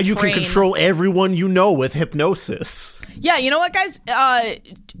Club. Now you can control everyone you know with hypnosis. Yeah, you know what, guys?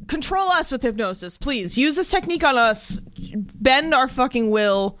 Control us with hypnosis, please. Use this technique on us. Bend our fucking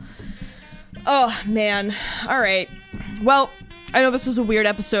will. Oh, man. All right. Well, I know this was a weird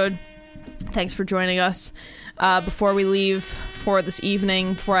episode. Thanks for joining us. Before we leave for this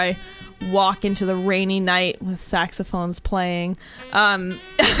evening, before I walk into the rainy night with saxophones playing,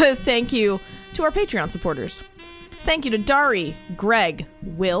 thank you to our Patreon supporters. Thank you to Dari, Greg,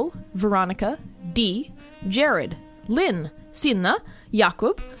 Will, Veronica, Dee, Jared, Lynn, Sinna,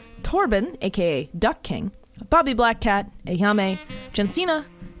 Jakub, Torben, aka Duck King, Bobby Blackcat, Ayame, Jensina,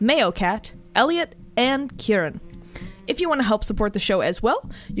 Mayo Cat, Elliot, and Kieran. If you want to help support the show as well,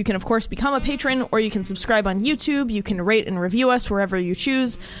 you can of course become a patron, or you can subscribe on YouTube, you can rate and review us wherever you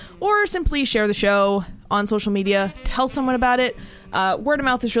choose, or simply share the show on social media, tell someone about it. Word of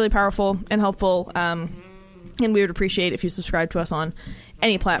mouth is really powerful and helpful, and we would appreciate if you subscribe to us on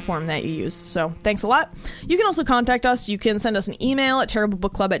any platform that you use. So thanks a lot. You can also contact us. You can send us an email at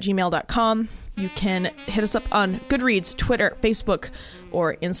terriblebookclub@gmail.com. You can hit us up on Goodreads, Twitter, Facebook,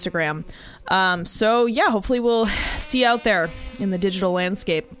 or Instagram. So yeah, hopefully we'll see you out there in the digital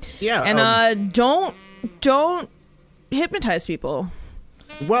landscape. Yeah. And don't hypnotize people.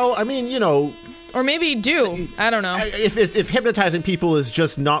 Well, I mean, Or maybe do. I don't know. If hypnotizing people is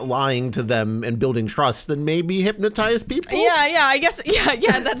just not lying to them and building trust, then maybe hypnotize people? Yeah, I guess,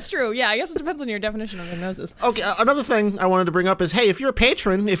 yeah, that's true. Yeah, I guess it depends on your definition of hypnosis. Okay, another thing I wanted to bring up is, hey, if you're a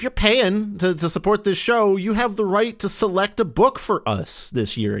patron, if you're paying to support this show, you have the right to select a book for us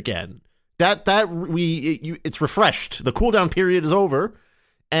this year again. It's refreshed. The cooldown period is over.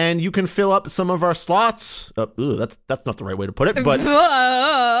 And you can fill up some of our slots. That's not the right way to put it, but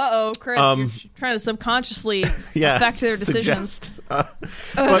Chris, you're trying to subconsciously affect their decisions.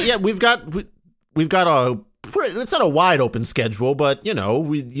 But yeah, we've got it's not a wide open schedule, but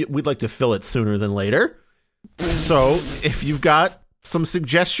we'd like to fill it sooner than later. So if you've got some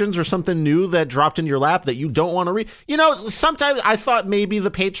suggestions or something new that dropped in your lap that you don't want to read. Sometimes I thought maybe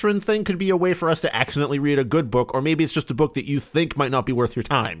the patron thing could be a way for us to accidentally read a good book, or maybe it's just a book that you think might not be worth your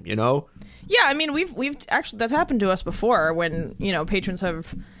time, Yeah, I mean, we've actually, that's happened to us before when, patrons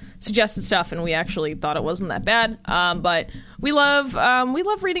have suggested stuff and we actually thought it wasn't that bad. But we love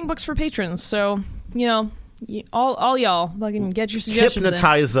reading books for patrons. So, all y'all, get your suggestions.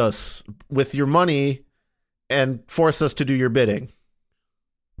 Hypnotize us with your money and force us to do your bidding.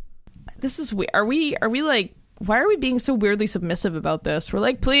 This is weird. Are we why are we being so weirdly submissive about this? We're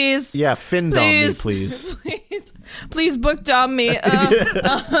like, please. Yeah, fin dom me, please. Please book dom me. All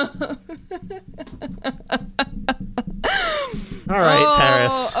right,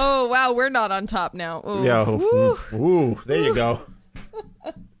 Paris. Oh, wow, we're not on top now. Ooh. Yo. Ooh, there you go.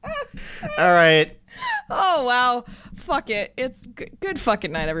 All right. Oh, wow. Fuck it. It's good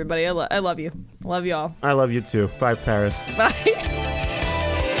fucking night, everybody. I love you. Love you all. I love you too. Bye, Paris. Bye.